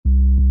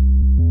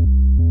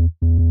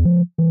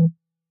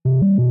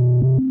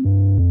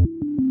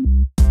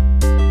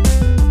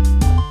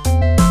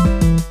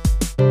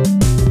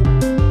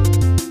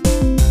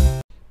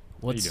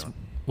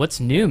What's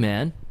new,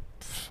 man?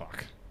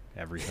 Fuck.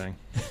 Everything.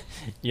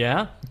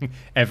 Yeah?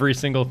 Every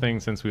single thing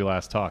since we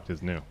last talked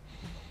is new.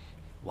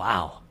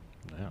 Wow.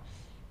 Yeah.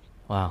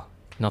 Wow.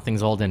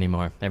 Nothing's old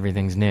anymore.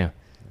 Everything's new.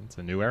 It's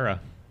a new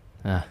era.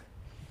 Uh,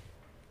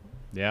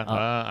 Yeah.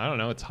 I don't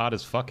know. It's hot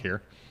as fuck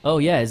here. oh,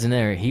 yeah. Isn't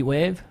there a heat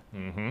wave?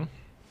 Mm-hmm.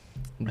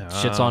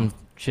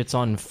 Shit's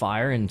on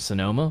fire in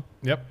Sonoma.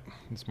 Yep.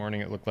 This morning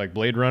it looked like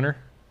Blade Runner.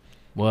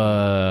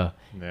 Whoa.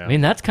 Yeah. I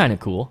mean, that's kind of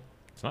cool.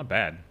 It's not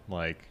bad.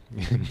 Like,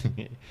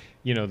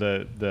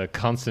 the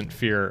constant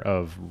fear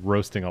of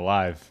roasting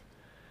alive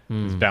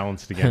is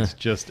balanced against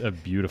just a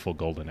beautiful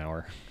golden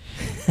hour.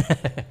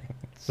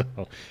 So,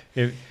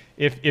 if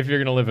you're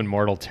gonna live in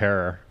mortal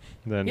terror,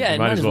 then Yeah, you it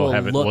might as well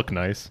have it look look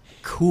nice.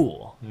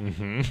 Cool.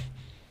 Mm-hmm.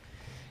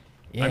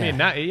 Yeah. I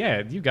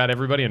mean, you got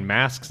everybody in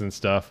masks and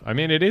stuff. I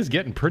mean, it is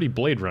getting pretty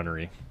Blade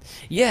Runner-y.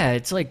 Yeah,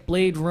 it's like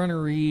Blade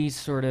Runner-y,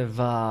 sort of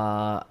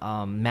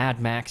Mad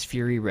Max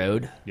Fury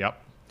Road.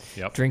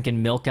 Yep.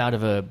 Drinking milk out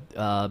of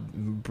a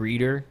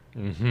breeder.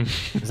 Mm-hmm.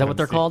 Is that what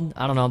they're called?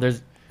 I don't know.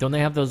 Don't they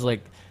have those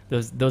like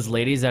those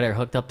ladies that are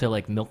hooked up to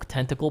like milk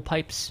tentacle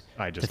pipes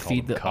I just to call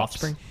feed them the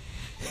cups. offspring?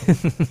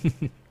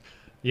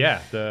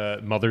 Yeah, the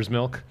mother's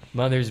milk.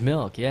 Mother's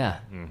milk, yeah.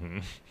 Mm-hmm.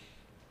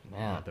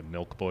 Yeah. The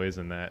Milk Boys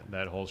and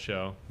that whole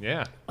show.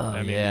 Yeah. Oh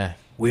I mean, yeah.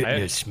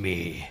 Witness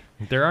me.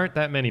 There aren't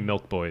that many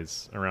Milk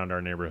Boys around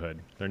our neighborhood.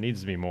 There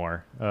needs to be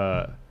more.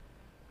 I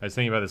was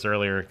thinking about this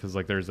earlier because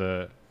like there's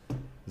a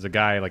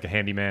guy, like a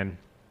handyman,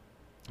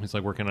 who's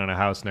like working on a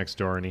house next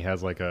door, and he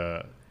has like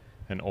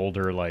an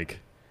older, like,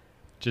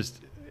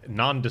 just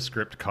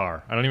nondescript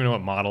car. I don't even know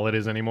what model it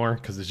is anymore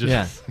because it's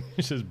just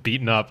it's just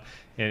beaten up,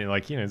 and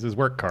like, it's his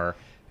work car,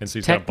 and so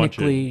he's got a bunch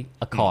of. Technically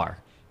a car.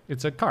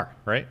 It's a car,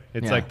 right?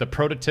 It's Yeah. like the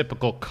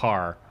prototypical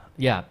car,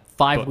 Yeah.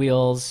 5 But-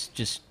 wheels,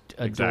 just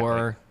a Exactly.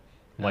 door.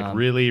 like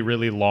really,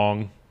 really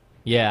long,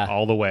 Yeah.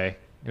 all the way,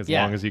 as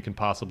Yeah. long as you can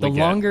possibly The get.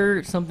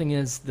 longer something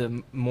is,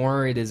 the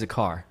more it is a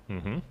car.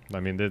 I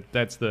mean,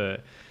 that's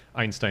the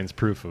Einstein's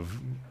proof of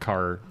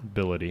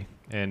carability.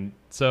 And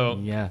so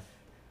Yeah.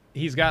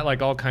 he's got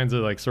like all kinds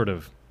of like sort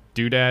of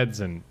doodads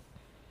and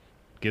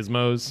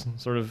gizmos,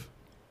 sort of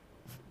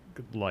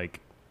like,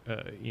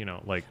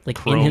 like Like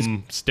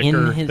chrome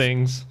sticker his-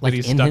 things like that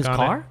he's in stuck his on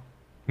car?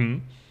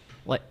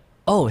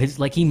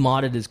 Like he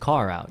modded his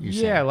car out, you're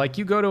saying. Yeah, like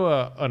you go to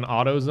an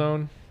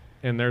AutoZone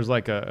and there's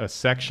like a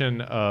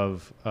section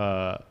of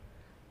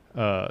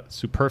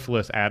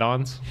superfluous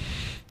add-ons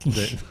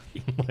that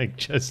like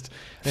just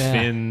Yeah.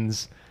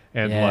 fins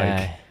and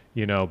Yeah.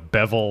 like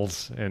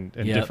bevels and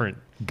Yep. different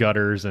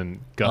gutters and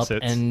Up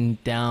gussets.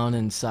 and down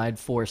and side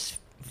force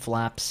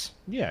flaps,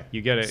 Yeah,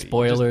 you get it.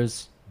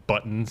 spoilers.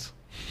 Buttons,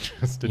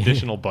 just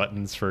additional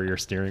buttons for your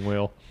steering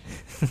wheel.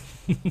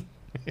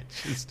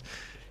 It's just,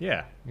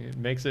 yeah, it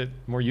makes it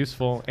more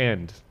useful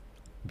and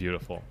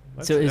beautiful.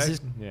 So is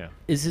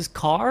his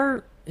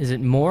car, is it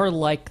more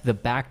like the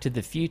Back to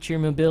the Future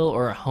mobile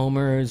or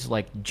Homer's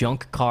like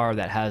junk car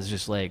that has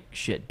just like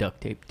shit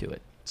duct taped to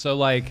it? So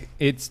like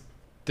it's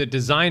the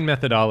design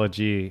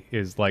methodology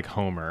is like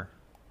Homer,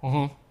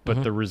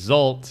 but the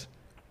result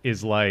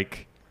is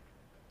like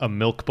a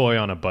Milk Boy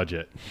on a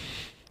budget.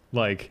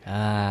 Like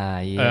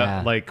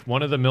Yeah. like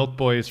one of the Milk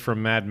Boys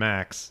from Mad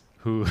Max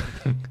who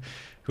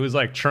who's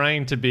like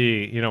trying to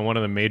be, one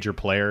of the major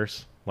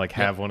players, like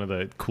have one of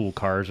the cool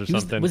cars or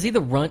something. Was he the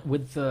runt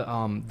with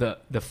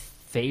the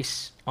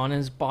face on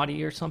his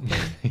body or something?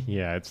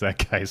 Yeah, it's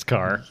that guy's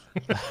car.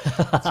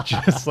 It's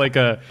just like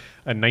a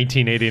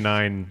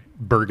 1989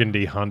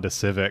 burgundy Honda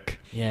Civic.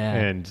 Yeah.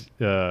 And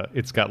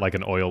it's got like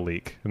an oil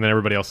leak. And then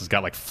everybody else has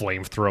got like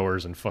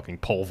flamethrowers and fucking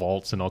pole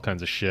vaults and all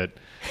kinds of shit.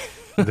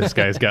 This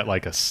guy's got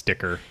like a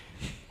sticker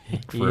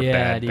for a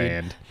bad dude.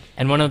 band.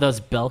 And one of those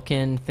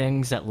Belkin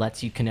things that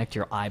lets you connect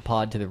your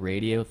iPod to the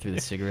radio through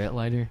the cigarette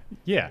lighter.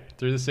 Yeah,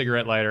 through the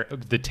cigarette lighter,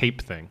 the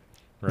tape thing.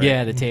 Right?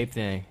 Yeah, the tape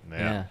thing. Yeah.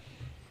 Yeah.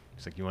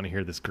 He's like, you want to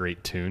hear this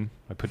great tune?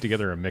 I put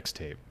together a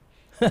mixtape.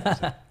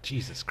 Like,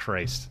 Jesus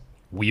Christ.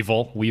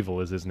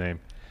 Weevil is his name.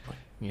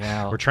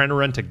 Yeah. We're trying to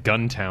run to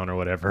Guntown or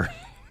whatever.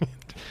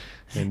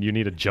 And you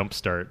need a jump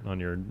start on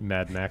your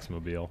Mad Max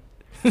mobile.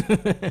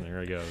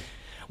 There it goes.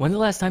 When's the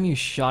last time you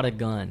shot a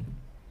gun?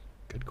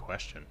 Good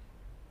question.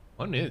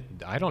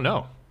 I don't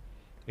know.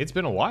 It's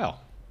been a while.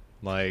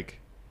 Like,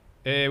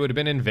 it would have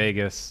been in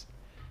Vegas.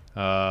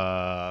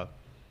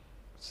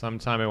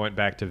 Sometime I went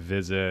back to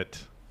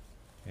visit,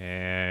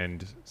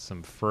 and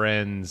some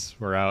friends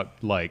were out,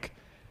 like,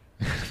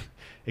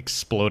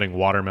 exploding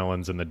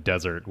watermelons in the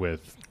desert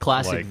with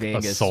Classic like,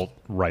 Vegas. assault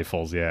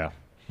rifles. Yeah.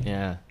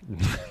 Yeah.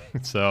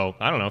 So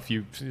I don't know if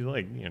you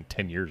like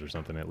 10 years or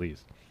something at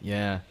least.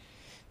 Yeah.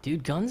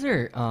 Dude, guns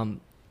are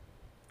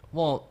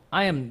well,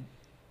 I am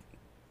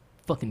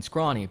fucking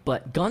scrawny,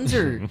 but guns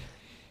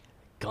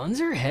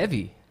are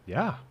heavy.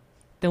 Yeah.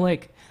 They're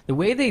like the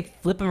way they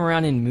flip them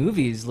around in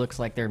movies looks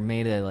like they're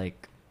made of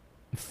like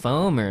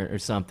foam or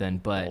something,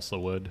 but Also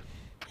would.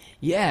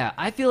 yeah,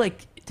 I feel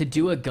like to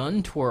do a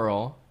gun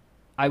twirl,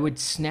 I would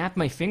snap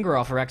my finger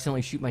off or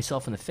accidentally shoot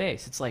myself in the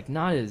face. It's like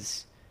not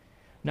as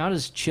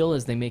chill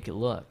as they make it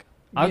look.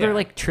 Are there Yeah.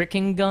 like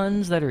tricking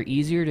guns that are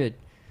easier to,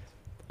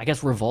 I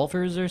guess,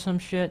 revolvers or some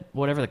shit?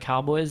 Whatever the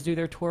cowboys do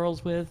their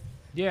twirls with.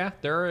 Yeah,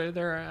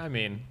 there. I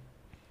mean,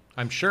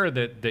 I'm sure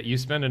that you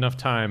spend enough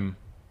time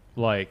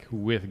like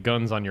with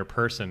guns on your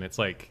person, it's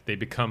like they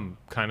become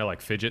kind of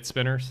like fidget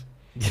spinners.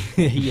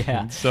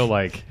 Yeah. So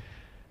like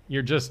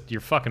you're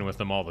fucking with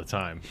them all the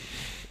time.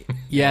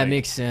 Yeah, it Like-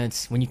 makes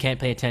sense. When you can't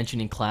pay attention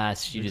in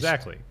class, you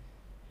Exactly. just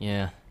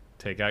yeah.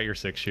 Take out your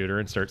 6-shooter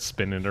and start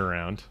spinning it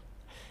around.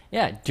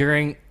 Yeah,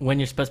 during when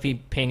you're supposed to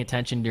be paying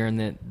attention during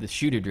the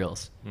shooter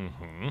drills.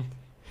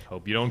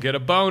 Hope you don't get a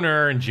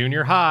boner in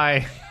junior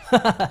high.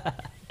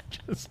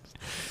 Just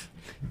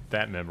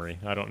that memory.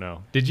 I don't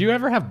know. Did you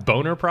ever have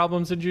boner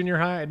problems in junior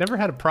high? I never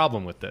had a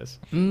problem with this.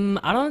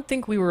 I don't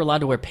think we were allowed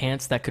to wear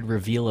pants that could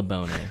reveal a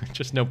boner.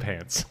 Just no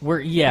pants.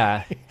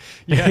 Yeah.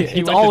 Yeah, you It's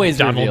went to always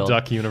Donald revealed.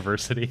 Duck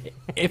University.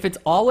 If it's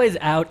always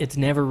out, it's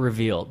never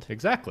revealed.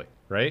 Exactly.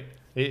 Right?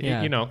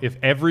 Yeah. You know, if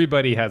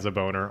everybody has a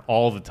boner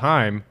all the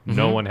time,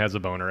 no one has a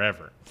boner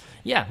ever.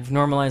 Yeah, we've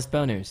normalized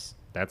boners.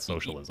 That's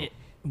socialism.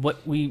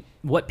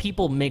 What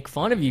people make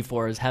fun of you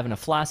for is having a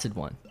flaccid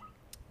one.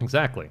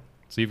 Exactly.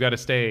 So you've got to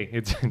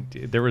stay.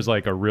 There was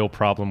like a real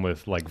problem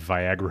with like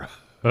Viagra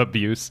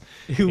abuse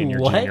in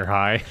your What? junior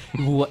high,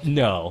 What?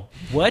 No.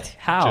 What?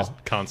 How? just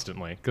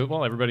constantly. 'Cause,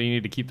 well, everybody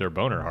needed to keep their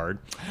boner hard.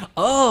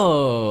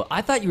 Oh,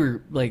 I thought you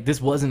were like this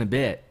wasn't a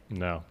bit.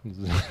 No,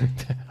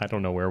 I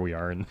don't know where we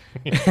are in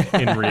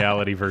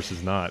reality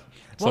versus not.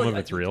 Some Well, of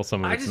it's real,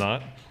 some of I it's just-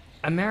 not.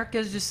 America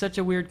is just such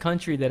a weird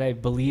country that I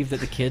believe that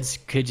the kids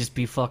could just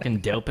be fucking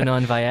doping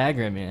on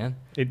Viagra, man.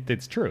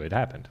 It's true. It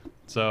happened.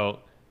 So,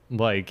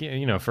 like,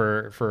 you know,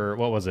 for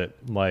what was it?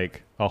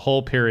 Like a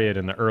whole period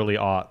in the early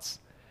aughts,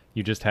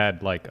 you just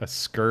had like a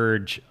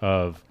scourge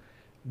of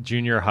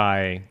junior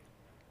high,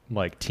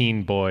 like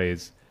teen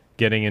boys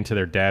getting into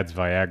their dad's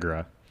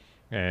Viagra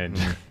and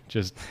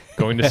just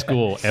going to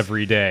school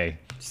every day,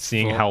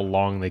 seeing Full- how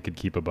long they could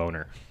keep a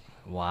boner.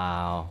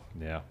 Wow.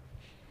 Yeah.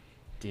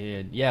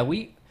 Dude, yeah,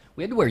 we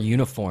had to wear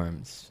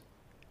uniforms,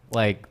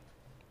 like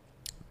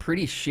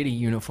pretty shitty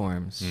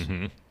uniforms,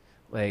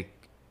 like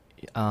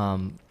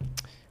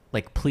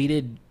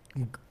pleated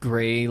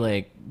gray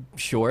like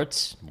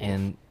shorts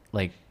and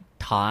like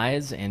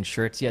ties and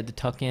shirts you had to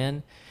tuck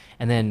in,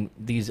 and then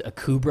these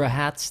Akubra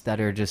hats that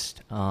are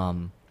just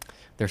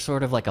they're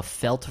sort of like a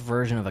felt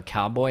version of a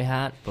cowboy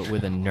hat, but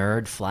with a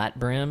nerd flat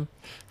brim.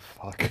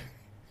 Fuck.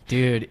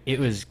 Dude, it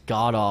was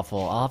god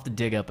awful. I'll have to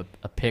dig up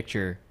a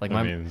picture. Like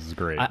I mean, this is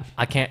great.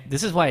 I can't.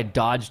 This is why I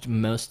dodged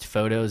most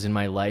photos in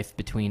my life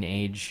between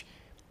age,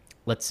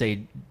 let's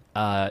say,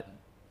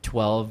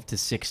 12 to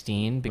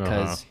 16,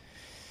 because,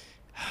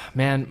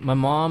 man, my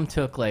mom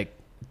took like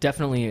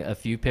definitely a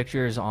few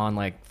pictures on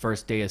like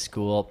first day of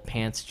school.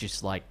 Pants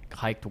just like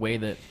hiked way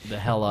the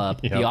hell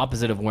up. Yep. The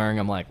opposite of wearing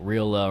them like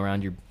real low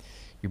around your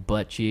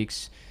butt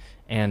cheeks,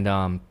 and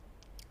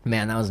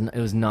man, it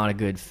was not a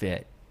good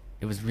fit.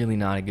 It was really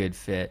not a good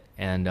fit,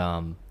 and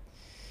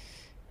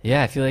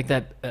yeah, I feel like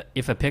that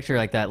if a picture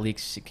like that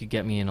leaks, it could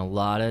get me in a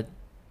lot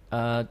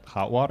of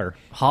Hot water.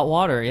 hot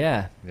water.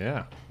 Yeah,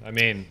 Yeah. I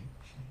mean,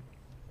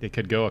 it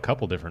could go a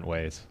couple different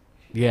ways.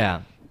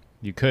 yeah,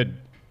 You could,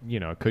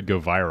 it could go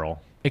viral.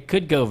 it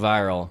could go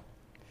viral.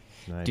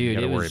 You Dude,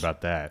 gotta it worry was-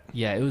 about that.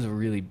 Yeah, it was a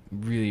really,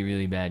 really,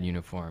 really bad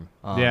uniform.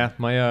 Yeah,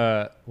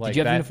 my like did you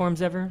have that-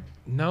 uniforms ever?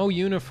 No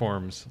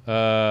uniforms.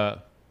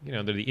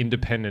 They're the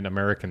independent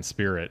American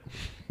spirit.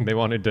 They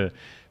wanted to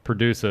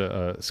produce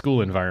a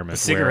school environment.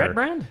 Cigarette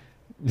where,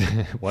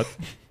 brand? What?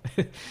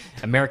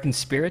 American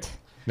Spirit?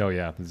 No,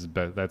 yeah,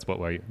 that's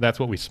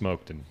what we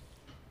smoked in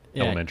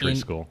Yeah, elementary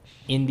school.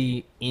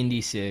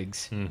 Indie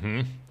cigs.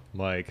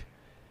 Like,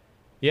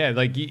 yeah,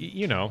 like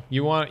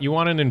you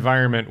want an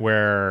environment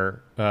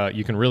where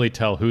you can really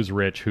tell who's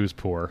rich, who's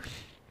poor.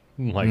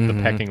 Like the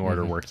pecking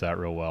order works out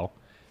real well,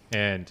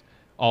 and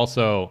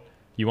also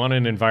you want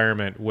an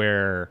environment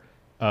where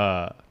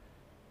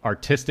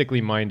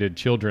artistically minded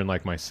children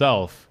like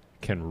myself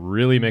can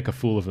really make a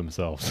fool of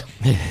themselves.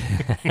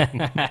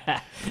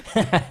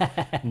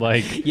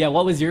 Like, Yeah,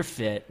 what was your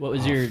fit? What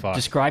was your fuck.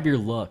 describe your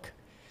look?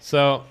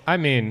 so I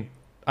mean,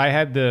 I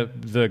had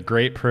the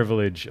great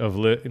privilege of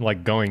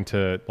going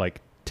to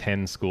like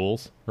 10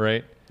 schools,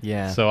 right?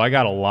 Yeah. So I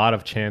got a lot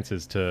of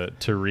chances to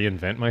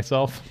reinvent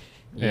myself.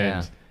 Yeah.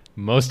 And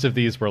most of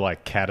these were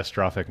like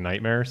catastrophic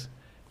nightmares.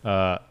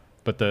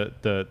 But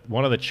the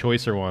one of the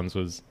choicer ones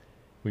was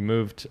we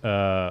moved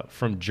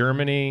from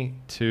Germany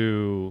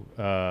to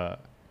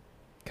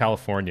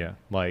California,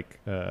 like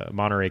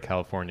Monterey,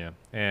 California.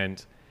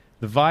 And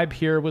the vibe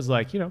here was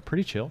like,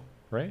 pretty chill,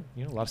 right?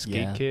 A lot of skate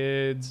Yeah.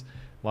 kids,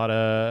 a lot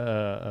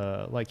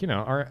of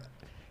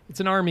it's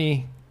an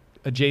army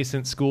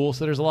adjacent school,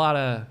 so there's a lot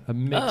of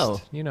mixed, Oh,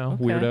 okay.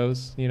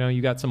 weirdos.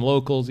 You got some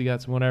locals, you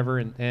got some whatever,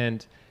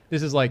 and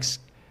this is like,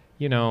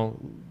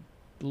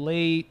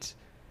 late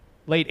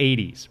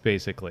 80s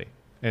basically,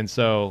 and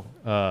so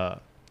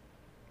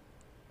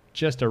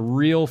just a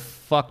real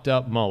fucked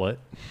up mullet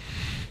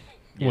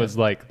was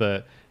like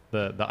the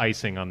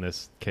icing on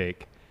this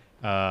cake,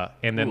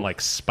 and then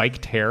like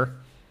spiked hair,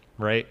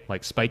 right?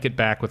 Like spike it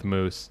back with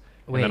mousse.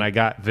 Wait. And then I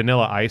got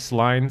Vanilla Ice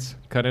lines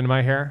cut into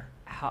my hair.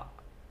 How?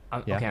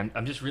 Yeah. Okay,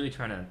 I'm just really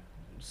trying to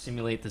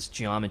simulate this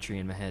geometry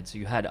in my head. So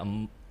you had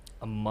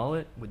a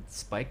mullet with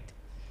spiked.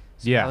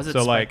 So how Yeah, is it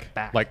so spiked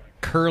back? like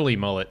curly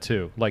mullet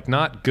too. Like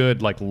not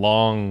good like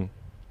long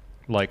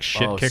like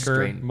shit Oh, kicker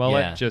straight-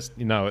 mullet, yeah. just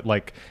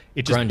like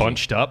it just Grungy.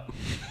 bunched up.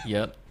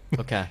 Yep.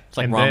 Okay. It's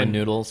like And ramen then-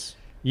 noodles.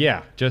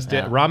 Yeah, just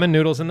Yeah. ramen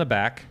noodles in the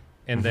back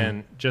and Mm-hmm.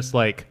 then just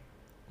like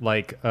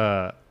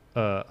a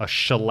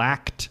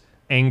shellacked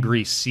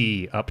angry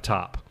sea up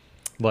top.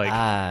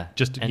 Like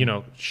just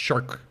and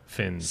shark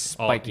fins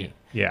spiky.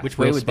 yeah, Which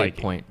way real would spiky.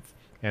 they point?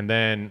 And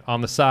then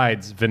on the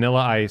sides,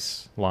 Vanilla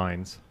Ice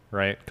lines,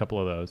 right? A couple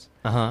of those.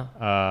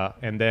 Uh-huh.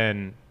 And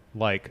then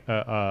like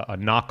a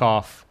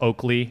knockoff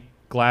Oakley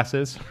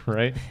glasses,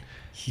 right?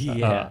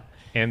 Yeah.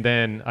 And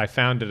then I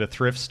found at a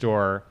thrift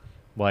store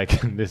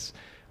like this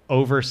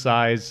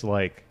oversized,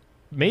 like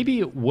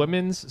maybe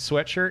women's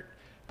sweatshirt,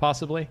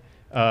 possibly,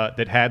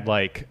 that had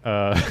like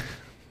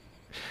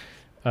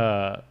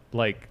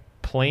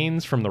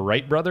planes from the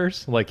Wright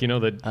brothers, like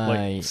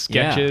the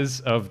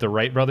sketches of the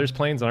Wright brothers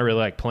planes, and I really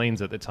liked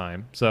planes at the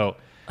time, so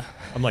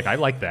I'm like, I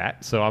like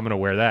that, so I'm gonna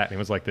wear that. And it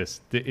was like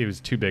this, it was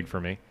too big for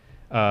me.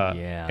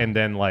 Yeah. And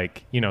then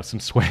like some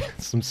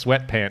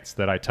sweatpants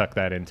that I tucked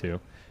that into,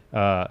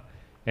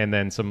 and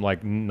then some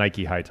like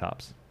Nike high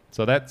tops.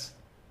 So that's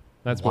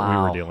what we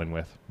Wow. were dealing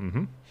with.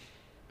 Mm-hmm.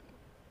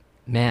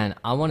 Man,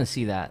 I want to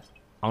see that.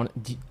 I want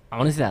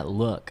to see that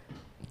look.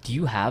 Do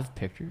you have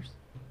pictures?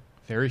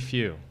 Very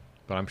few,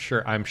 but I'm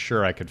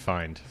sure I could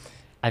find.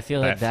 I feel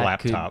like That that flap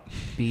could top.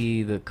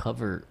 be the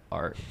cover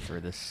art for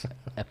this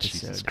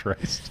Jesus episode.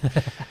 Christ.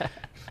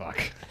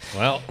 Fuck.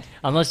 Well,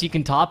 Unless you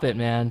can top it,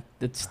 man.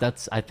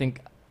 That's. I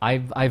think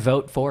I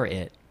vote for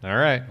it. all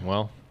right.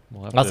 Well,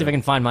 we'll have I'll to, see if I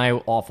can find my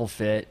awful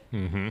fit.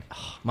 Mm-hmm.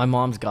 My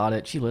mom's got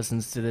it. She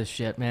listens to this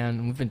shit,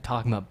 man. We've been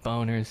talking about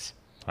boners.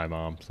 Hi,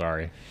 Mom.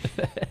 Sorry.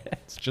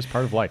 It's just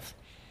part of life.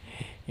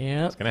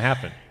 Yep. It's gonna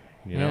happen.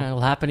 You Yeah, know.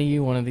 it'll happen to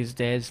you one of these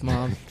days,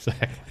 Mom.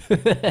 Exactly.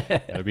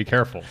 Gotta be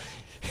careful.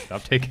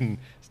 Stop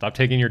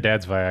taking your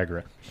dad's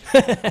Viagra.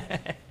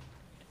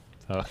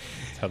 That's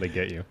how they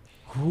get you.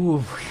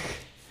 Ooh.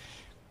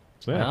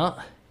 So yeah,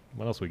 Well,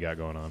 what else we got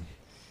going on?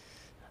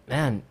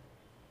 man,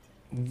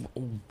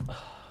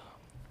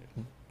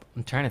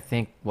 I'm trying to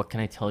think. What can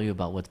I tell you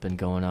about what's been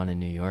going on in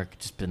New York?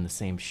 It's just been the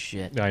same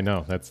shit. I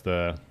know that's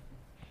the.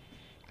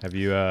 Have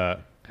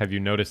you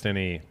noticed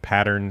any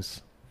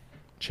patterns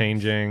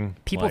changing?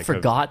 People Like,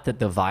 forgot that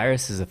the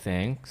virus is a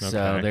thing, so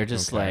Okay, they're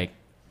just okay. like,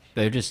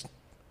 they're just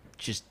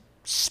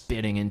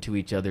spitting into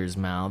each other's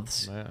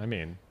mouths. I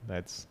mean,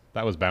 that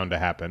was bound to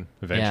happen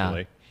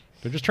eventually.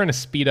 They're just trying to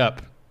speed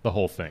up the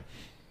whole thing,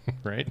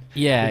 right?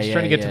 Yeah, They're just yeah,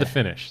 trying to get yeah. to the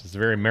finish. It's a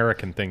very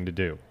American thing to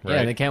do, right?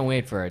 Yeah, they can't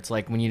wait for it. It's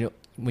like when you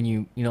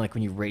like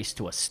when you race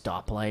to a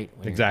stoplight.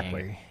 When Exactly. You're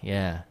angry.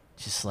 Yeah,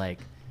 just like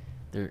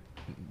they're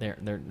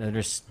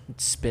just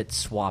spit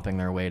swapping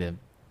their way to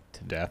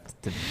Death,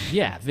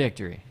 yeah,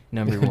 victory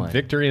number one.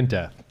 victory, and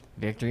death.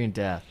 Victory and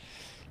death.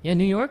 Yeah,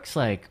 New York's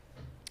like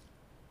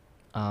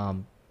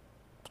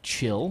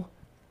chill,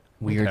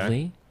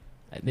 weirdly.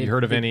 You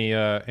heard of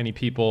any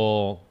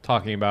people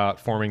talking about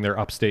forming their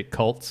upstate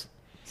cults?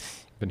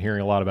 Been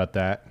hearing a lot about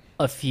that.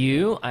 A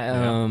few.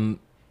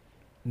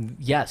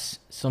 Yes,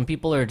 some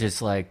people are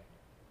just like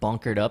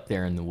bunkered up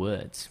there in the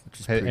woods,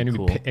 which is pretty Any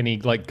cool. any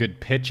like good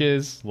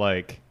pitches?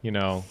 Like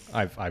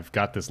I've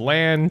got this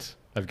land.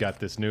 I've got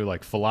this new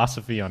like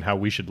philosophy on how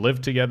we should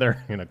live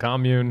together in a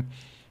commune.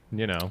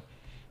 Nothing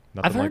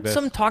I've like heard this.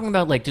 some talking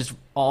about like just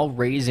all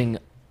raising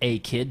a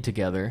kid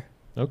together,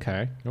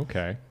 Okay.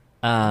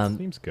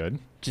 Seems good.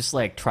 just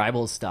like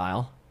tribal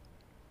style.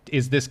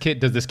 Does this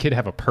kid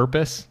have a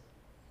purpose?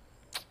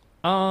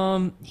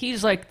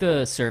 He's like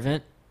the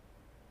servant.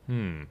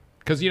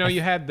 Because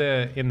you had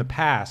in the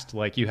past,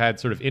 like you had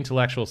sort of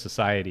intellectual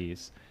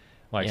societies,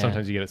 like Yeah.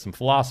 sometimes you get some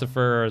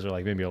philosophers or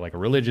like maybe like a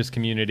religious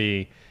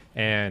community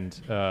and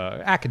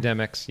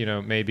academics,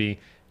 maybe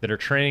that are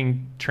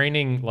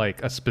training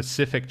like a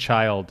specific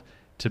child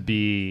to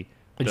be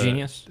A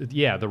genius?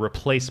 Yeah, the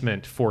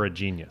replacement for a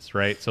genius,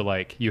 right? So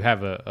like you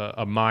have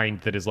a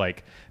mind that is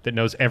like that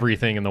knows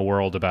everything in the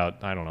world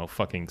about, I don't know,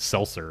 fucking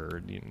seltzer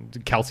or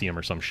calcium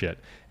or some shit.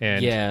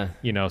 And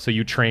Yeah. so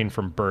you train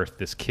from birth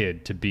this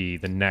kid to be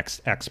the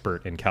next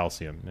expert in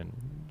calcium. And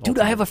Dude,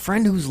 I have a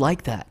friend who's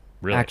like that.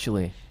 Really?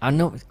 Actually, I don't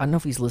know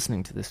if he's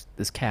listening to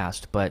this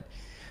cast, but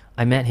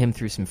I met him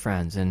through some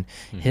friends, and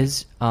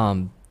his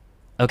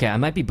okay, I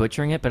might be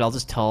butchering it, but I'll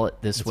just tell it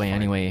this way fine.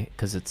 anyway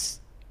because it's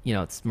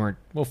it's more.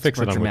 We'll fix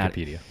it's it more on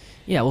dramatic. Wikipedia.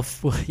 Yeah,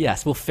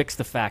 we'll fix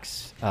the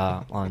facts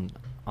on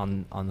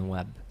the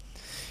web.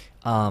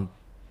 I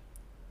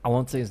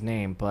won't say his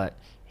name, but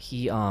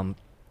he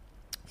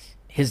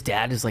his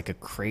dad is like a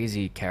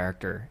crazy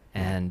character,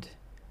 and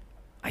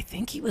I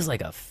think he was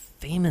like a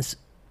famous.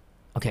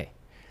 Okay,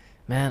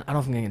 man, I don't know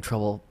if I'm getting in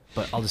trouble,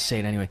 but I'll just say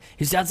it anyway.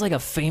 His dad's like a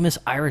famous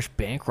Irish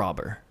bank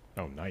robber,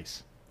 Oh,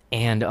 nice.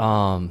 and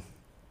I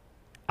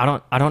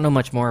don't know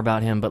much more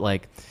about him, but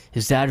like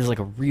his dad is like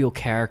a real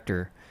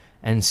character,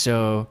 And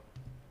so,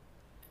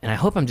 and I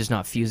hope I'm just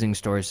not fusing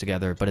stories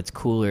together, but it's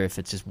cooler if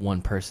it's just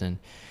one person.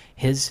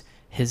 His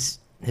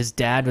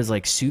dad was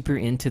like super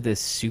into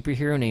this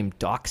superhero named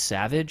Doc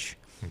Savage.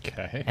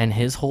 Okay. And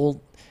his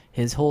whole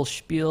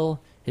spiel,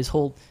 his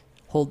whole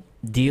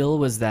deal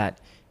was that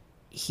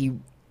he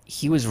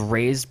was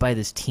raised by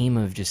this team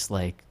of just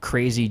like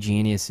crazy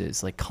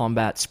geniuses, like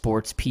combat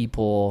sports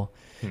people,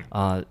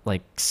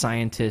 like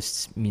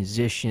scientists,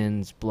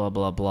 musicians, blah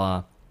blah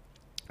blah.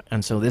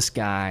 And so this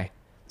guy,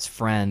 his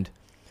friend,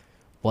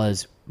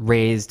 was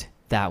raised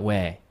that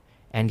way,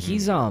 and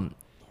he's a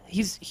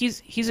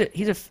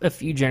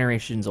few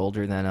generations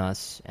older than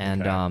us,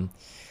 and Okay.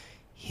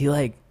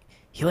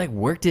 he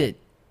worked at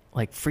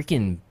like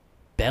freaking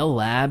Bell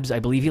Labs. I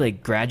believe he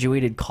like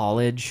graduated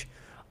college,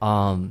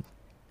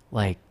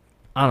 like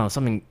I don't know,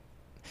 something.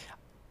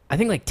 I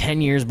think like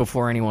 10 years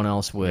before anyone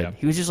else would. Yeah.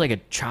 He was just like a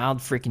child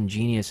freaking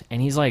genius,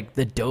 and he's like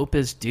the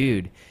dopest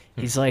dude.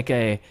 He's like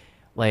a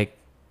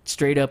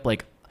straight up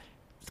like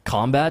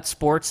combat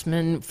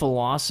sportsman,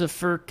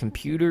 philosopher,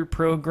 computer Real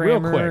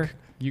programmer. quick,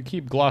 you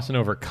keep glossing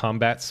over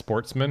combat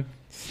sportsman.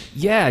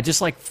 Yeah,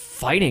 just like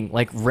fighting,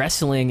 like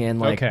wrestling and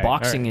like Okay,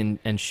 boxing alright.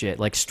 and shit,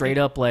 like straight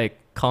up like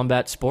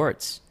combat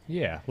sports.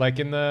 Yeah, like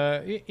in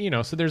the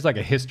so there's like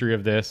a history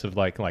of this of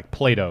like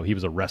Plato. He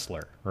was a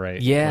wrestler,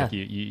 right? Yeah. Like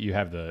you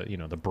have the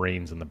the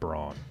brains and the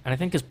brawn. And I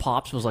think his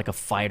pops was like a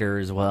fighter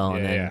as well.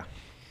 And then, Yeah.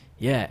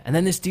 yeah. And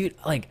then this dude,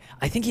 like,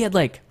 I think he had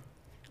like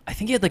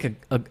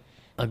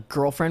a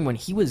girlfriend when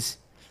he was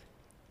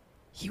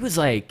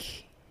like,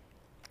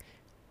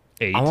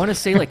 8. I want to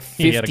say like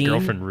 15. He had a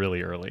girlfriend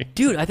really early.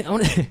 Dude, I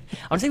want to say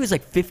he was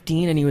like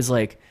 15, and he was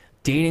like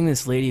dating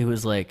this lady who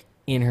was like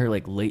in her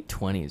like late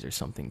 20s or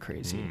something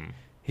crazy.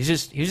 He was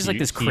just like this He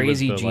was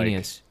crazy the, like,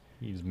 genius.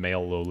 He's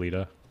male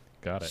Lolita.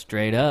 Got it.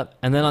 Straight up.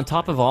 And then on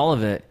top of all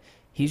of it,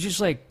 he's just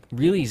like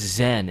really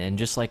zen and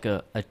just like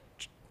a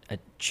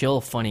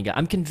chill, funny guy.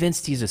 I'm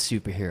convinced he's a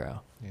superhero.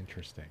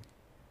 Interesting.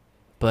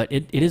 But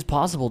it is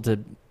possible to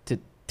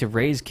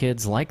raise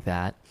kids like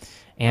that.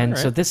 And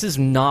so Alright. this is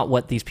not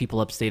what these people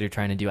upstate are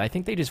trying to do. I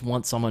think they just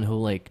want someone who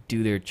like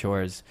do their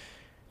chores.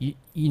 You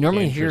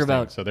normally hear Interesting.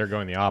 about So they're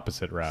going the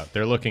opposite route.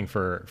 They're looking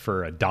for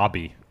a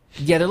Dobby.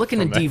 yeah, they're looking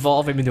to from that.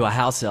 devolve him into a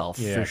house elf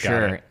Yeah, for got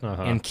sure, it.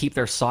 Uh-huh. and keep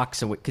their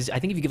socks away. Because I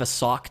think if you give a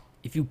sock,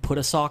 if you put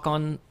a sock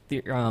on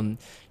the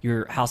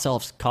your house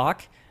elf's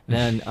cock,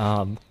 then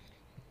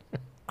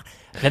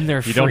they're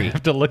You free. don't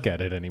have to look at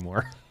it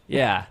anymore.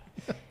 Yeah,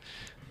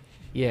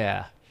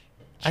 yeah.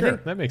 I Sure,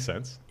 think that makes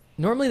sense.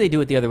 normally they do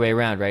it the other way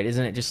around, right?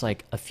 Isn't it just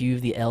like a few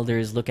of the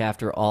elders look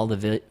after all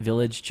the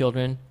village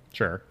children?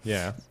 Sure.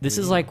 Yeah. This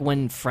is like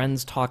when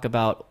friends talk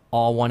about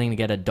all wanting to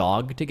get a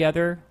dog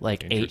together.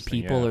 Like 8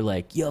 Interesting, people yeah. are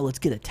like, "Yo, let's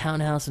get a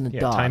townhouse and a Yeah.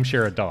 dog."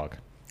 Timeshare a dog.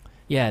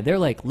 Yeah, they're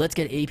like, let's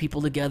get 8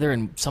 people together,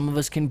 and some of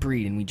us can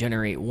breed, and we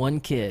generate one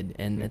kid,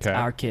 and it's Okay.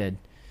 our kid.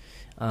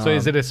 So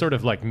is it a sort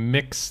of like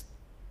mix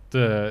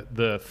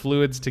the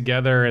fluids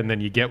together and then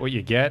you get what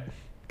you get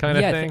kind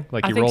of Yeah, thing?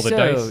 Like I you think roll the so.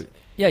 dice?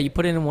 Yeah, you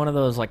put it in one of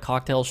those like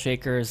cocktail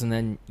shakers, and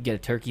then you get a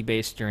turkey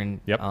baster, and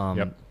Yep.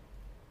 Yep.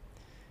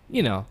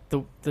 you know,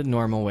 the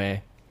normal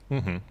way.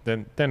 Mm-hmm.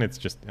 Then it's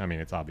just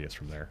it's obvious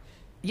from there.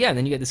 Yeah, and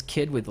then you get this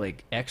kid with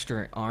like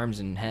extra arms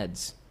and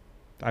heads.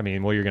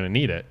 Well, you're going to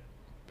need it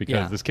because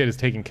Yeah. this kid is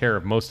taking care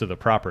of most of the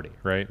property,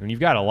 right? And you've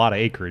got a lot of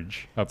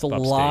acreage It's a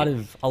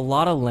upstate.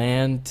 lot of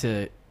land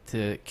to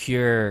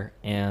cure,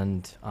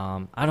 and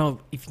I don't know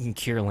if you can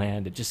cure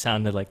land. It just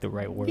sounded like the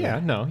right word. Yeah,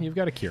 no, you've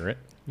got to cure it.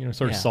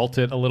 Sort of Yeah. salt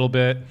it a little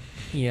bit,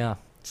 Yeah.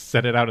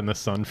 set it out in the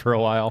sun for a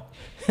while,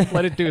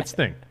 let it do its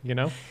thing.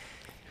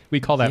 We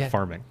call that Yeah.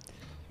 farming.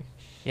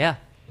 Yeah.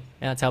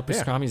 Yeah, that's how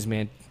pastrami's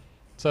made.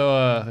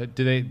 So,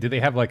 do they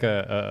have like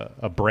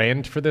a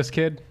brand for this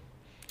kid?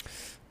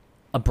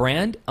 A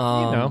brand?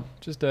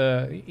 Just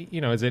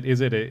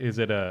is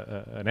it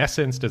an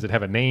essence? Does it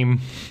have a name?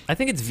 I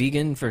think it's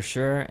vegan for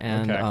sure,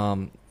 and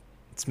Okay.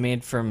 it's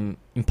made from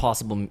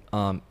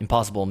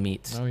impossible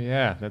meats. Oh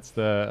yeah, that's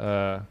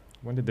the.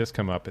 When did this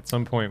come up? At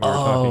some point we were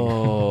talking.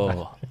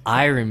 Oh,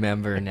 I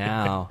remember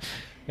now,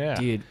 Yeah,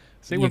 dude.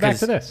 See, we're back because-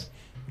 to this.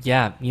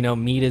 Yeah,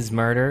 meat is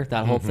murder.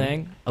 That whole Mm-hmm.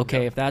 thing.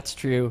 Okay, if that's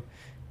true,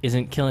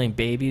 isn't killing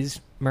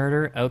babies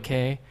murder?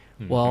 Okay.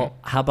 Mm-hmm. Well,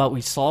 how about we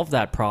solve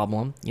that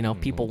problem?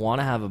 People want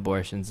to have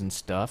abortions and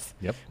stuff.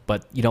 Yep.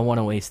 But you don't want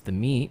to waste the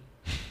meat.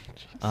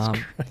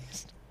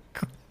 Christ.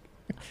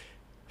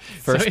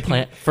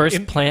 First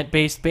So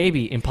plant-based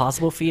baby,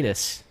 impossible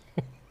fetus.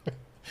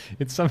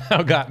 It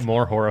somehow got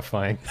more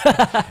horrifying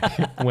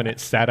when it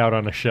sat out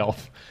on a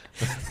shelf.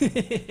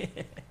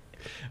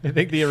 I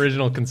think the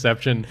original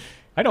conception.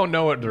 I don't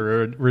know what the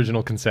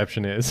original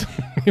conception is.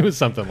 It was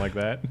something like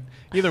that.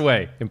 Either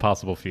way,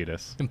 impossible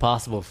fetus.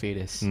 Impossible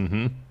fetus.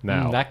 Mm-hmm.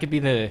 Now, That could be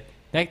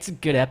that's a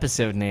good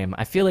episode name.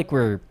 I feel like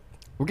we're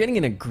getting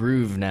in a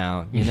groove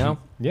now, you know?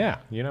 yeah,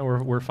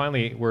 we're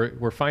finally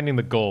we're finding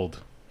the gold.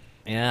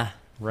 Yeah.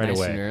 Right nice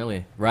away. and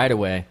early. Right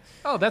away.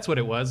 Oh, that's what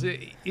it was.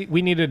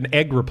 We needed an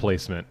egg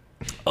replacement,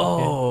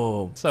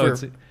 Oh. so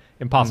it's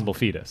impossible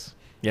fetus.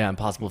 Yeah,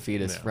 impossible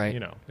fetus, No, right? You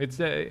know, it's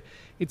a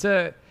It's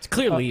a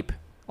clear leap.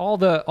 all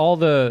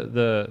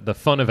the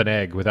fun of an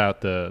egg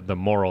without the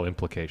moral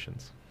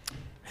implications.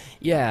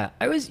 Yeah,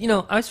 I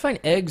always find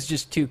eggs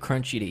just too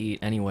crunchy to eat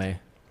anyway.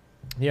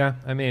 Yeah,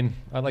 I mean,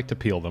 I like to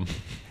peel them.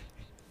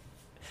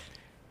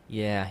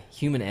 Yeah,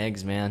 human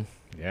eggs, man.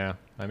 Yeah,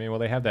 I mean, well,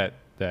 they have that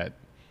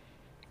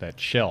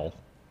shell,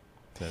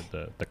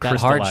 the That hard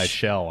crystallized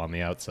shell on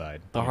the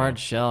outside. The you hard know?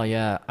 shell,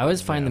 yeah. I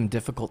always find Yeah. them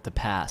difficult to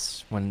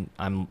pass when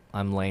I'm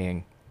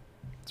laying.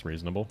 It's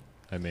reasonable.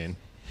 I mean,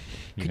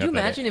 Could have you that-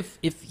 imagine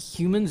if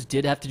humans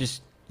did have to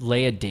just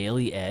lay a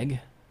daily egg?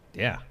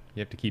 Yeah,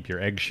 you have to keep your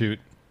egg chute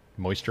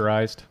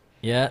moisturized.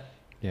 Yeah.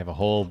 You have a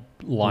whole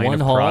line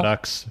One of hole.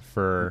 products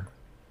for.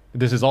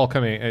 This is all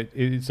coming.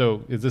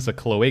 So, is this a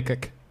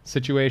cloacic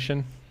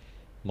situation?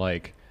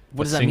 Like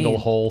What a does that single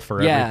mean? hole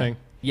for Yeah. everything?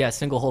 Yeah,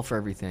 single hole for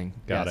everything.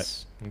 Got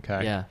Yes. it.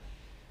 Okay. Yeah.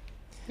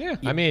 Yeah.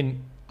 I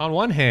mean, on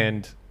one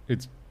hand,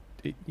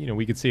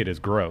 we could see it as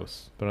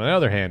gross, but on the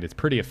other hand, it's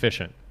pretty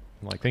efficient.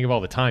 Like, think of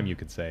all the time you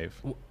could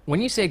save. When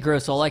you say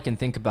gross, all I can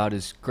think about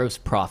is gross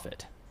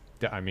profit.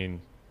 I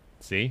mean,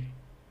 see,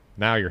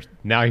 now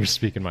you're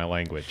speaking my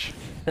language.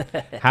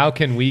 How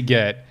can we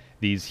get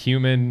these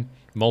human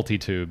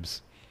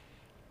multi-tubes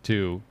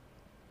to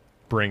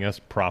bring us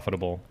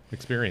profitable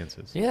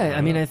experiences? Yeah,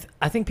 I mean,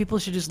 I think people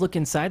should just look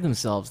inside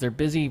themselves. They're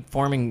busy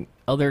forming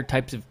other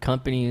types of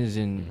companies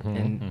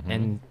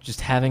and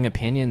just having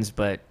opinions,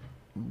 but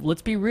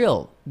let's be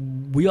real.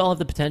 We all have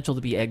the potential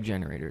to be egg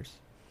generators.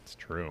 It's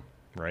true,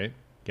 right?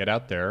 Get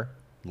out there,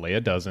 lay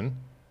a dozen,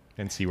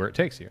 and see where it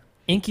takes you.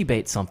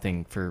 Incubate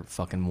something for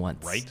fucking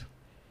once. Right?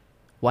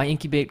 Why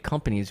incubate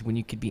companies when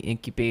you could be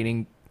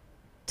incubating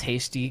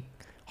tasty,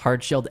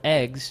 hard-shelled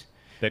eggs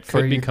That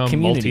for could your become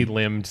community?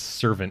 multi-limbed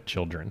servant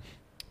children.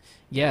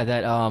 Yeah,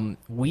 that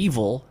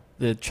Weevil,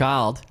 the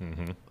child,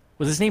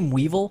 was his name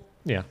Weevil?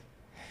 Yeah.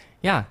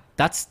 Yeah,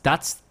 that's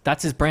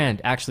his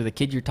brand. Actually, the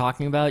kid you're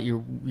talking about,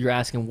 you're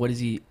asking what's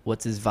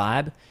his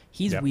vibe?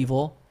 He's Yep.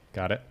 Weevil.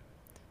 Got it.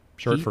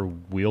 Short He- for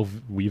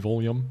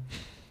Weevilium.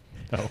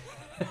 Oh.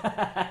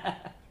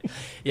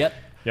 Yep.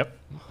 Yep.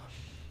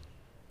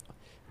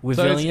 So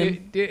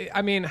Weevilian.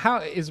 I mean, how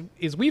is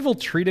Weevil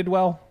treated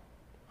well?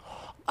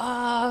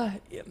 Well,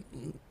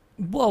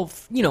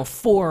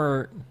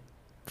 for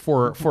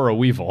For a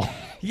Weevil.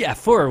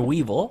 for a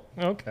Weevil.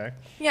 Okay.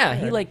 Yeah,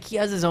 he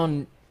has his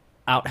own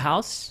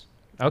outhouse.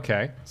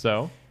 Okay.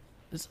 So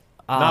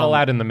not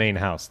allowed in the main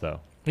house though.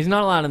 He's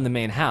not allowed in the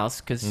main house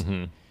because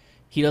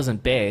he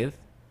doesn't bathe.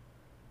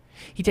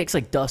 He takes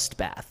like dust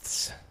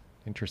baths.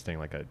 Interesting,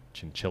 like a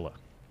chinchilla.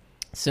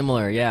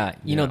 Similar, yeah.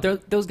 You know, Yeah.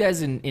 those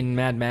guys in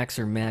Mad Max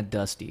are mad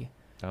dusty.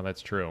 Oh,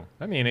 that's true.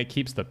 I mean, it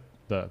keeps the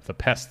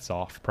pests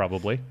off,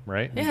 probably,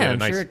 right? You Yeah, get a I'm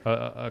nice sure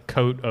a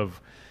coat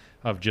of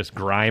just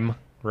grime,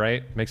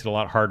 right? Makes it a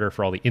lot harder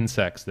for all the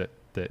insects that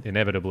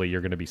inevitably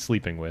you're going to be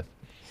sleeping with.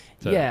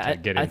 To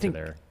get I into think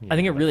there. I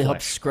think it really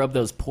helps scrub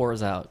those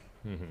pores out.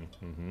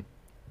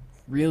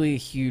 Really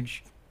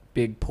huge,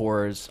 big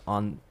pores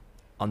on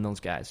those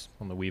guys.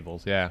 on the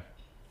Weevils. Yeah.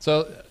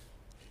 So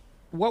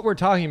what we're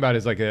talking about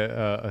is like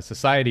a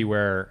society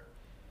where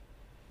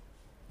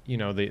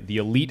the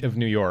elite of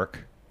New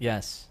York,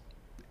 Yes.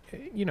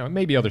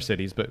 maybe other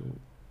cities, but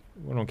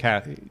we don't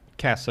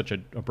cast such a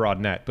broad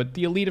net. But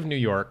the elite of New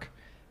York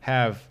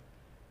have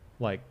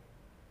like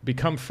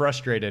become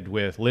frustrated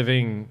with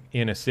living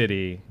in a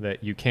city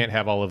that you can't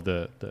have all of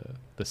the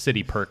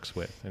city perks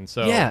with, and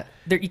so Yeah,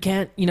 you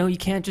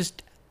can't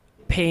just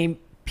pay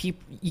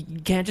people. You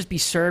can't just be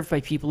served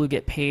by people who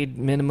get paid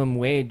minimum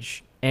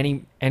wage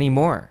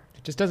anymore.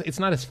 it just doesn't. It's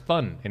not as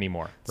fun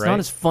anymore. It's right? not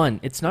as fun.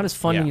 It's not as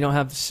fun Yeah. when you don't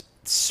have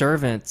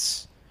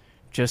servants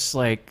just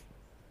like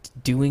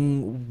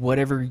doing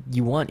whatever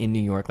you want in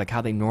New York, like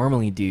how they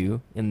normally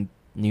do in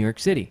New York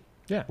City,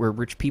 Yeah. where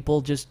rich people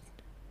just,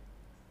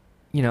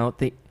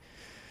 they.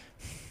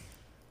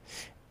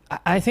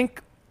 I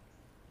think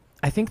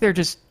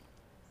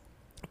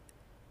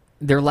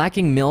they're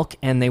lacking milk,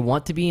 and they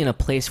want to be in a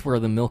place where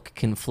the milk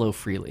can flow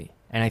freely.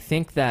 And I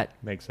think that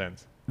Makes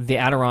sense. the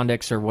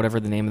Adirondacks, or whatever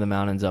the name of the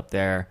mountains up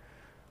there,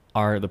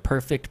 are the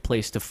perfect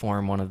place to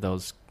form one of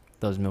those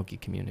milky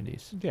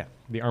communities. Yeah.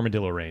 The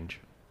Armadillo Range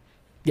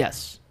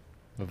Yes.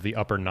 of the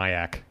Upper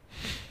Nyack.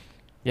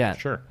 Yeah.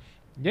 Sure.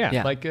 Yeah.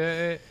 Yeah. Like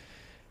it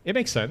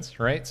makes sense,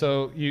 right?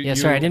 So Yeah.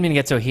 Sorry, I didn't mean to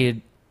get so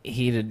heated.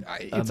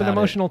 It's an about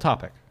emotional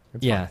topic.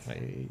 It's Yeah.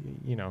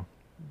 fine.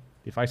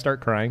 If I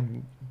start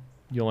crying,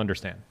 you'll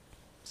understand.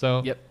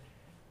 So, Yep.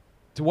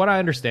 to what I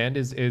understand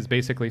is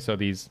basically so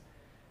these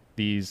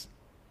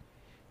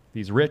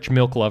rich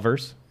milk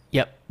lovers,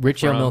 Yep.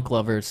 Rich young From- milk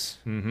lovers.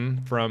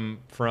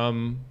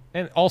 from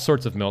and all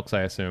sorts of milks,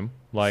 I assume.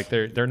 Like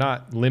they're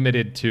not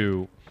limited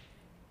to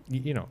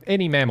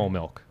any mammal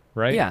milk,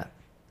 right? Yeah.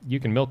 You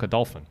can milk a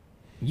dolphin,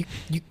 You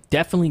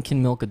definitely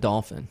can milk a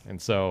dolphin.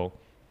 and so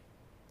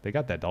they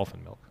got that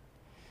dolphin milk,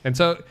 and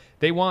so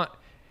they want.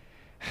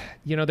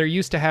 They're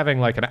used to having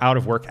like an out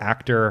of work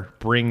actor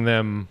bring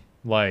them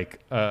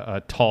like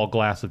a tall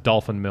glass of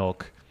dolphin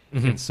milk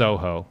in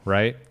Soho,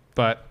 right?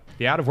 But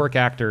the out of work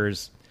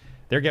actors,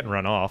 they're getting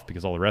run off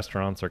because all the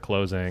restaurants are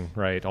closing,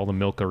 right? All the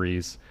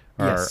milkeries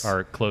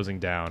are closing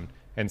down.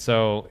 And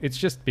so it's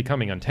just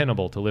becoming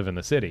untenable to live in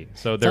the city.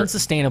 So It's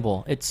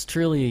unsustainable.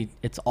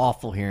 It's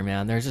awful here,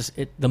 man.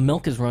 The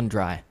milk is run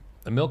dry.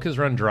 The milk is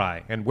run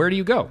dry. And where do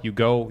you go? You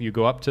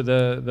go up to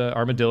the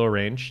Armadillo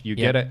Range. You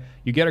get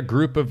a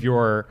group of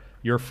your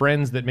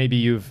friends that maybe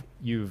you've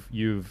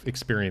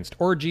experienced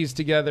orgies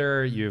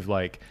together. You've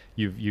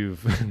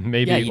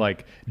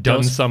maybe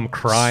done some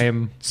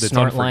crime that's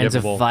snort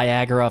unforgivable.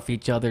 lines of Viagra off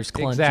each other's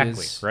clunches.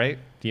 Exactly,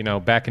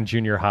 right? Back in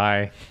junior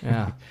high.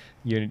 Yeah.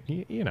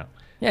 you know.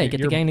 Yeah, you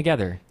get the gang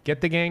together. Get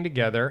the gang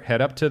together,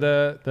 head up to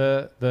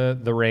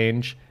the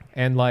range,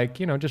 and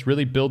just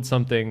really build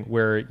something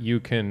where you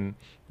can,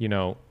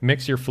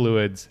 mix your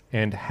fluids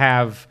and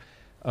have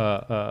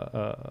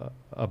a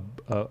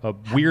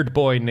weird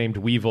boy named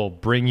Weevil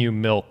bring you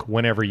milk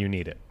whenever you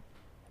need it.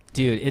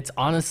 Dude, it's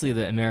honestly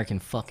the American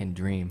fucking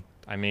dream.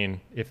 I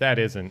mean, if that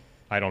isn't,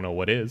 I don't know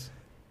what is.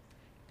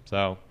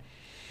 So,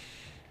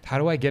 how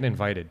do I get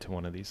invited to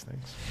one of these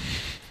things?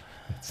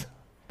 It's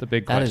the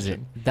big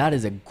question. That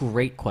is a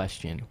great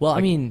question. Well,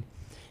 I mean,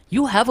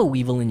 you have a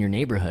Weevil in your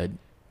neighborhood.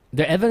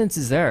 The evidence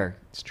is there.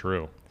 It's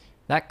true.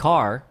 That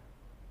car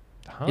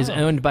is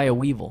owned by a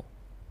Weevil.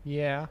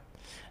 Yeah.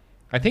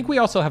 I think we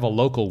also have a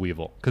local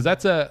Weevil because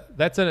that's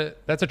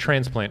a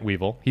transplant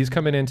Weevil. He's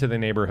coming into the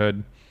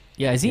neighborhood.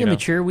 Yeah, is he a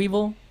mature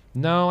Weevil?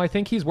 No, I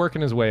think he's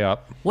working his way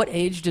up. What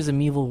age does a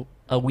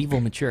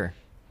Weevil mature?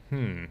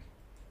 Let's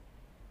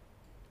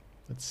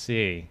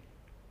see.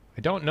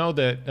 I don't know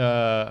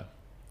that.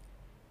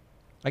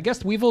 I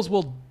guess Weevils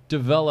will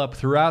develop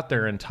throughout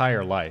their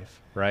entire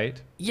life, right?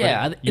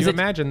 Yeah. Like, you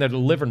imagine they're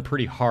living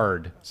pretty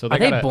hard, so they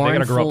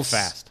gotta grow up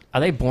fast.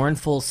 Are they born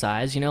full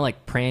size?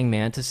 Like praying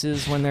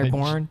mantises when they're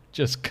born?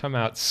 Just come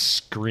out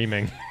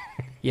screaming.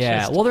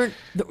 Yeah. Well, they're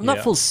not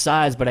full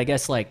size, but I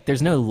guess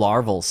there's no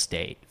larval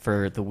state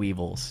for the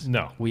Weevils.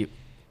 No.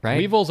 Right?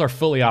 Weevils are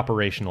fully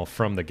operational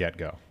from the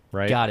get-go,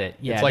 right? Got it.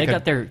 Yeah.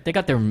 They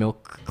got their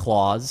milk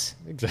claws.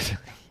 Exactly.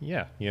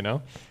 Yeah.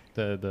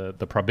 The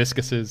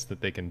proboscises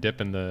that they can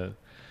dip in the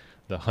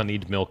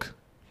honeyed milk.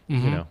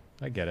 Mm-hmm.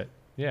 I get it.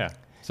 Yeah.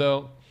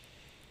 So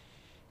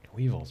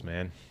Weevils,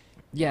 man.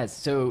 Yeah.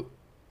 So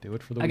do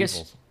it for the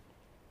Weevils.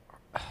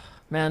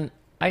 Man,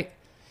 I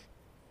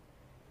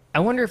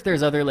wonder if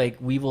there's other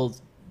Weevil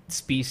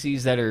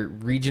species that are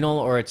regional,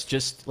 or it's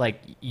just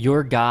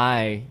your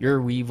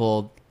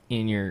Weevil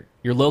in your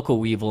local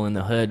Weevil in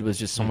the hood was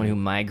just someone who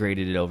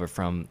migrated it over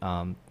from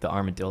the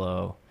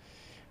Armadillo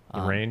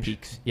range.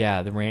 Peaks.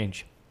 Yeah, the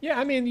range. Yeah,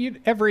 I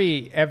mean,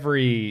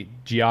 every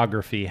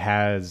geography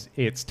has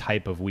its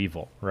type of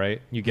Weevil,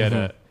 right? You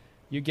get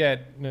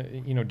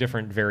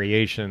different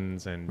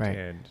variations and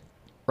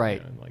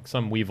right.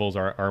 Some Weevils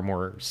are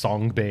more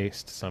song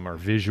based, some are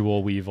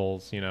visual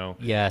Weevils,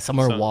 Yeah, some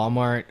are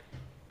Walmart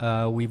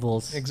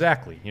Weevils.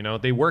 Exactly.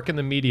 They work in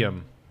the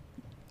medium.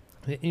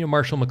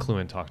 Marshall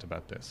McLuhan talked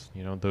about this.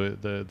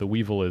 The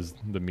Weevil is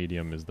the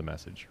medium is the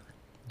message,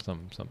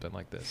 something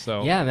like this.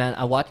 So yeah, man,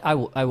 I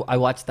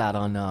watched that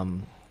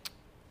on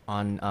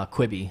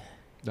Quibi.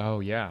 Oh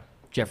yeah,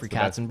 Jeffrey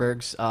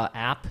Katzenberg's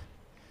app.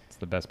 It's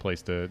the best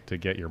place to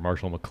get your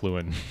Marshall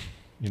McLuhan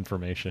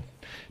information.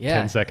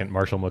 Yeah, 10-second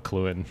Marshall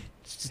McLuhan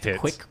just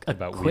hits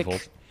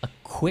Weevils. A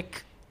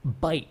quick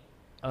bite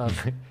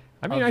of.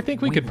 I mean, I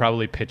think we could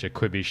probably pitch a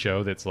Quibi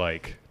show that's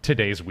like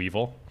today's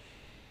Weevil.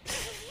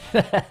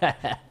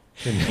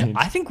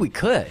 I think we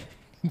could.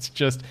 It's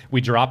just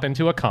we drop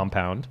into a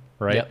compound,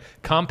 right? Yep.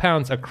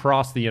 Compounds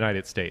across the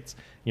United States.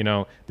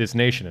 This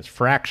nation is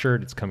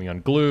fractured. It's coming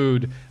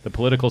unglued. The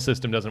political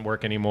system doesn't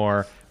work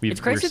anymore.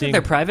 It's crazy that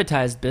they're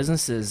privatized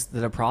businesses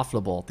that are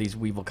profitable, these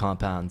Weevil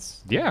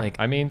compounds. Yeah.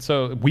 I mean,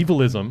 so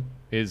Weevilism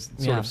is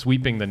sort of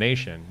sweeping the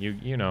nation.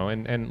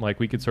 And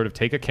we could sort of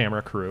take a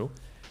camera crew,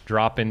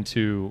 drop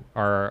into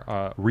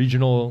our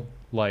regional,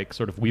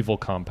 sort of Weevil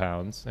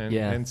compounds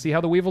and see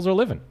how the Weevils are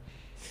living.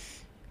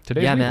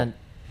 Today's Weevil. Man.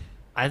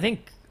 I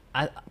think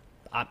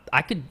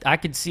I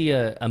could see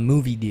a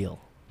movie deal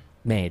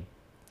made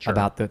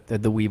about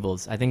the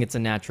Weevils. I think it's a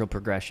natural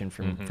progression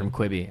from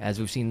Quibi, as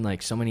we've seen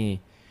so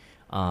many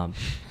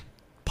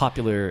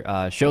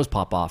popular shows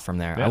pop off from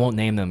there. Yeah. I won't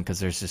name them because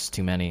there's just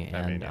too many.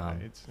 You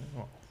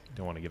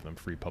don't want to give them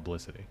free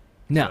publicity.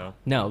 No.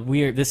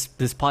 This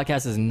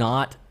podcast is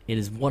not. It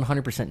is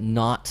 100%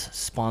 not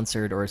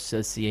sponsored or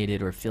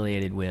associated or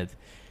affiliated with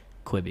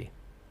Quibi.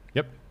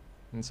 Yep.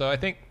 And so I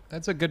think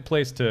that's a good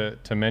place to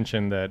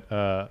mention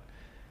that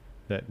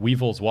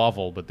Weevils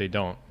wobble, but they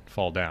don't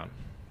fall down.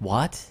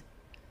 What?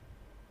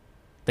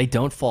 They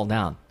don't fall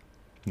down?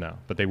 No,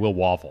 but they will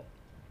wobble.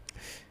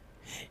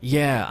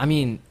 Yeah, I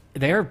mean,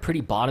 they're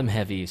pretty bottom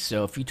heavy,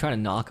 so if you try to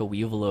knock a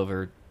Weevil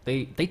over,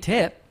 they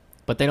tip,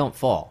 but they don't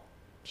fall.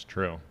 It's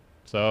true.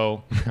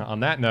 So on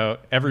that note,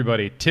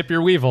 everybody tip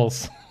your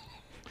Weevils.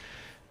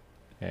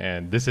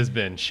 And this has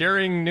been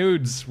Sharing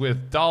Nudes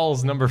with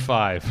Dolls number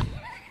 5.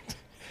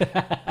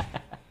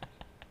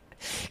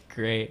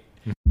 Great.